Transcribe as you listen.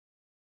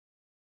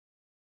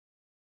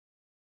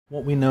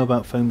What we know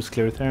about foam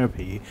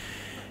sclerotherapy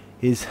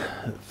is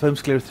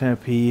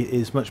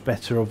much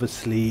better,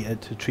 obviously,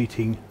 at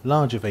treating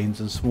larger veins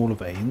and smaller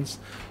veins.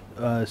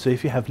 So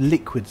if you have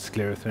liquid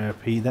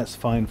sclerotherapy, that's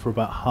fine for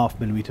about 0.5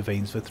 millimeter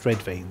veins, for thread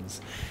veins.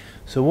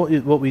 So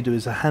what we do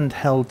is a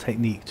handheld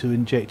technique to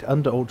inject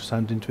under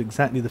ultrasound into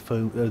exactly the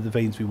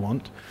veins we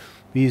want.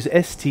 We use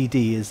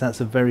STD, as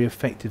that's a very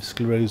effective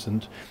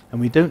sclerosant, and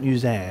we don't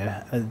use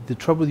air. The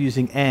trouble with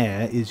using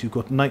air is you've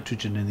got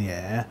nitrogen in the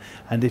air,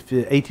 and if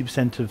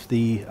 80% of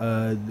the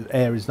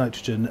air is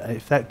nitrogen,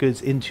 if that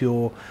goes into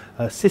your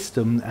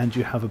system and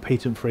you have a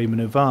patent for Raymond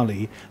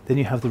O'Varley, then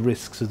you have the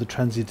risks of the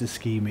transient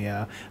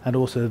ischemia and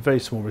also a very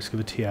small risk of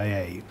a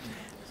TIA.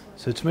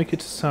 So to make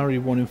it a Surrey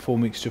 1-in-4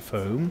 mixture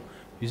foam,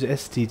 use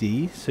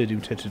STD, sodium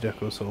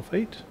tetradecyl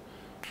sulfate.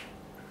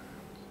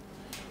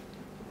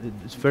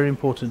 It's very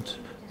important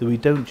that we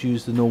don't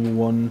use the normal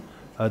one,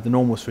 the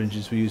normal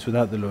syringes we use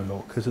without the lower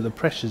lock, because at the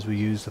pressures we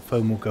use, the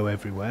foam will go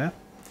everywhere.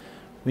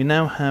 We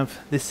now have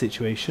this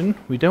situation.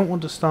 We don't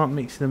want to start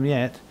mixing them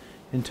yet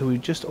until we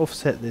just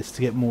offset this to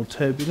get more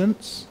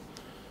turbulence.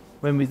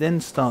 When we then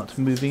start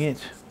moving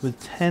it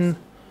with 10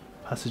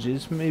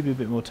 passages, maybe a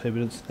bit more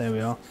turbulence, there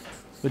we are.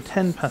 With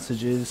 10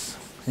 passages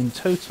in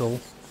total,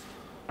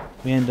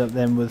 we end up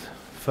then with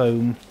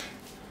foam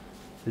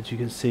that you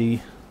can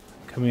see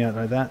coming out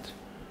like that.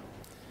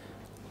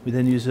 We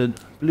then use a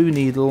blue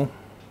needle,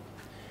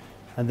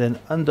 and then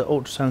under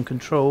ultrasound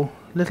control,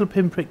 little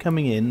pinprick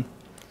coming in,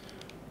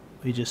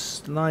 we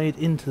just slide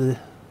into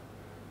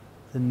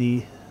the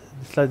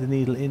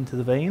needle into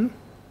the vein.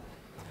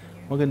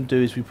 What we're going to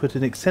do is we put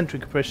an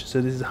eccentric compression,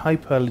 so this is a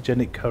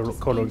hypoallergenic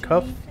collar and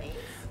cuff.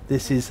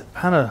 This is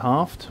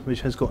Panahaft, which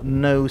has got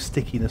no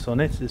stickiness on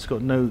it, it's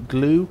got no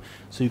glue,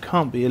 so you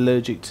can't be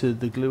allergic to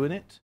the glue in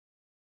it.